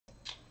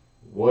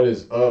What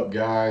is up,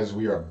 guys?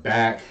 We are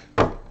back.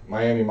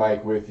 Miami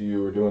Mike with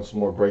you. We're doing some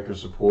more breaker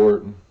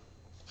support.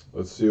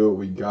 Let's see what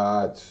we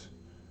got.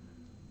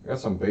 I got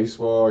some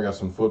baseball. I got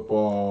some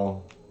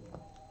football.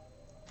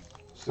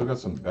 Still got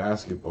some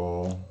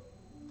basketball.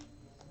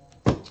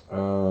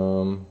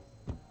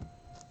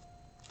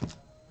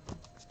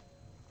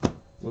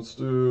 Let's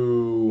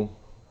do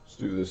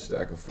this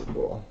stack of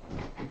football.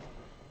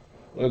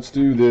 Let's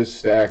do this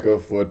stack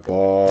of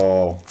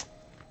football.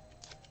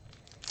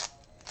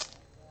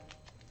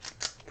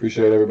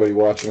 Appreciate everybody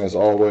watching as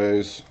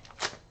always.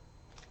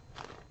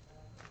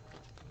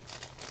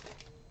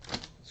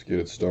 Let's get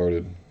it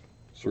started.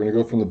 So we're going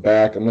to go from the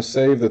back. I'm going to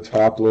save the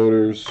top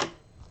loaders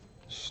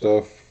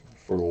stuff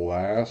for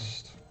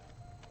last.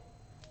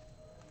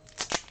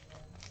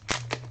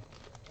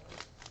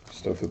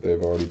 Stuff that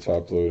they've already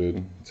top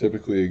loaded.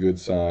 Typically a good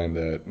sign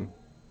that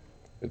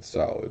it's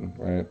solid,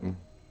 right?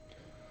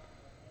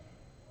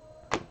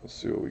 Let's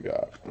see what we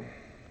got.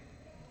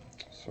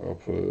 So I'll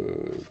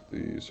put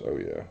these, oh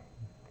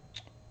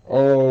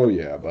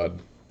yeah,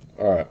 bud.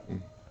 Alright.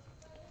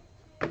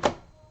 So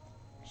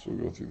we'll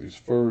go through these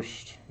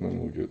first, then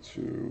we'll get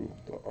to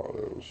the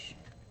autos.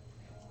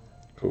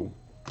 Cool.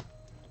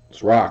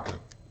 Let's rock.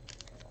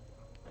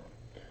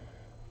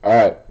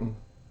 Alright. So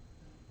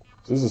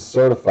this is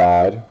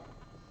certified.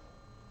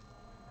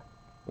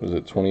 What is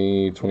it,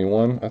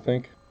 2021, I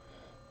think?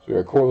 So we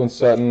got Cortland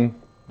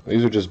Sutton.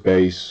 These are just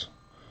base.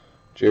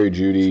 Jerry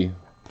Jeudy,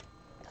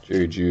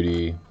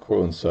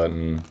 Cortland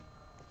Sutton,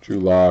 Drew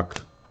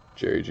Lock,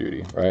 Jerry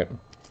Jeudy, right?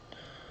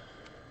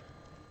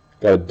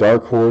 Got a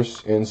dark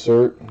horse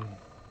insert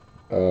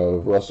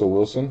of Russell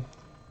Wilson.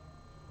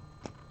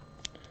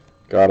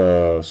 Got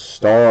a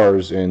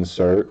stars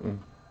insert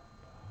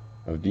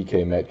of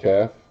DK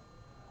Metcalf.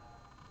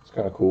 It's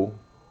kind of cool.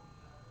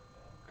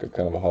 Got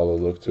kind of a hollow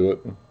look to it.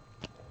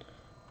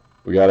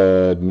 We got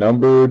a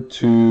numbered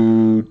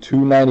to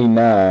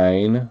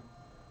 299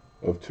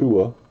 of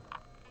Tua,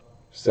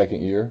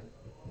 second year.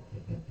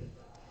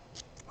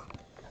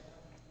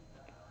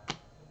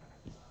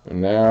 And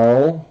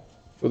now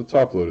for the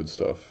top loaded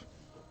stuff.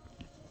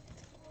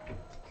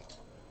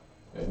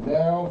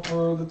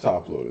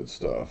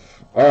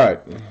 All right.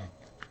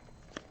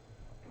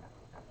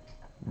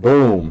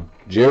 Boom.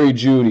 Jerry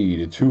Jeudy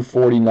to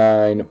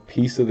 249,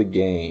 piece of the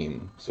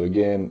game. So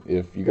again,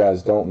 if you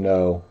guys don't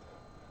know,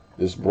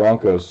 this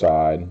Broncos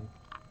side,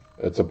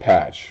 it's a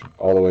patch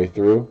all the way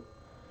through.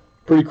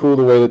 Pretty cool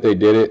the way that they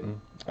did it.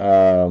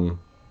 I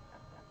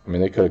mean,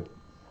 they could have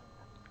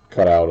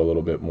cut out a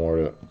little bit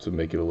more to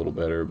make it a little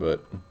better,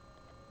 but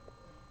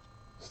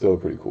still a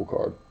pretty cool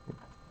card.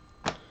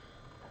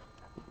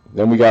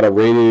 Then we got a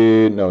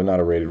rated, no,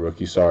 not a rated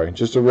rookie, sorry.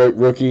 Just a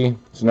rookie.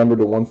 It's numbered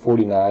to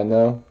 149,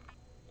 though,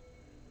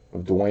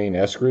 of Dwayne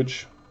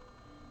Eskridge.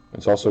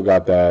 It's also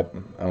got that,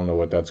 I don't know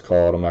what that's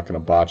called. I'm not going to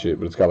botch it,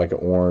 but it's got like an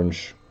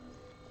orange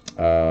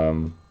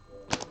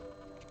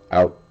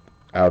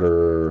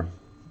outer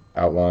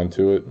outline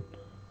to it.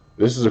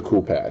 This is a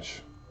cool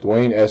patch.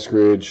 Dwayne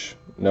Eskridge,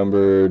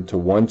 numbered to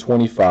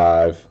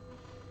 125.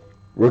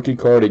 Rookie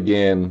card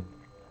again,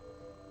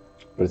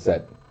 but it's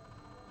that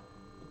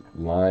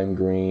lime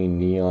green,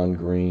 neon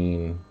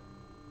green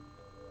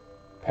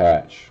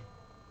patch.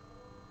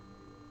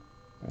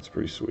 That's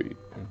pretty sweet.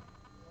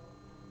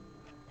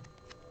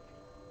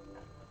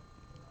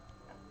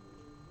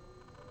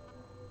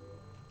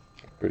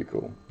 Pretty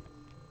cool.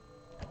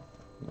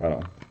 Right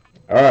on.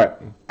 All right.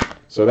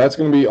 So that's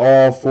going to be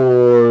all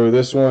for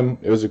this one.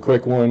 It was a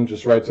quick one,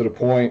 just right to the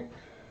point.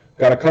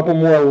 Got a couple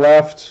more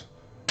left.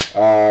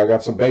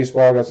 Got some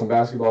baseball, got some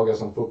basketball, got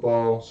some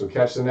football. So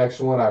catch the next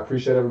one. I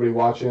appreciate everybody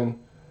watching.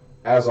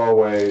 As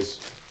always,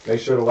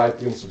 make sure to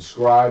like and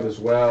subscribe as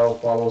well.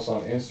 Follow us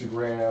on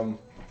Instagram.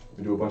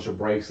 We do a bunch of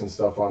breaks and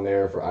stuff on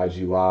there for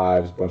IG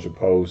Lives, a bunch of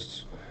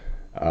posts.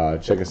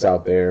 Check us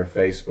out there,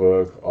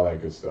 Facebook, all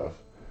that good stuff.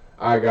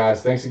 All right,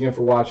 guys. Thanks again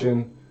for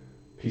watching.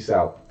 Peace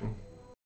out.